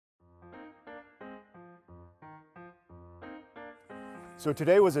So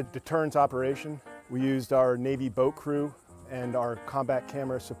today was a deterrence operation. We used our Navy boat crew and our combat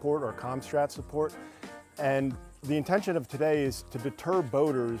camera support, or ComStrat support. And the intention of today is to deter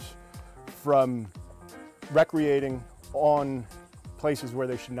boaters from recreating on places where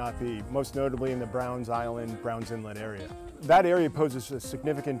they should not be, most notably in the Browns Island, Browns Inlet area. That area poses a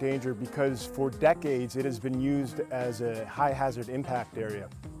significant danger because for decades it has been used as a high hazard impact area.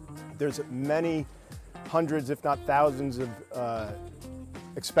 There's many hundreds, if not thousands, of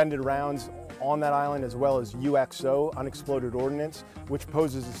expended rounds on that island, as well as UXO, Unexploded Ordnance, which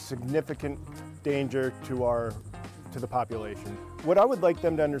poses a significant danger to the population. What I would like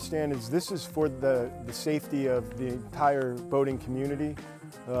them to understand is this is for the safety of the entire boating community.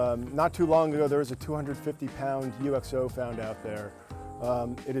 Not too long ago, there was a 250-pound UXO found out there.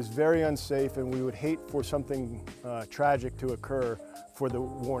 It is very unsafe, and we would hate for something tragic to occur for the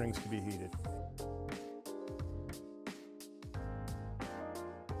warnings to be heeded.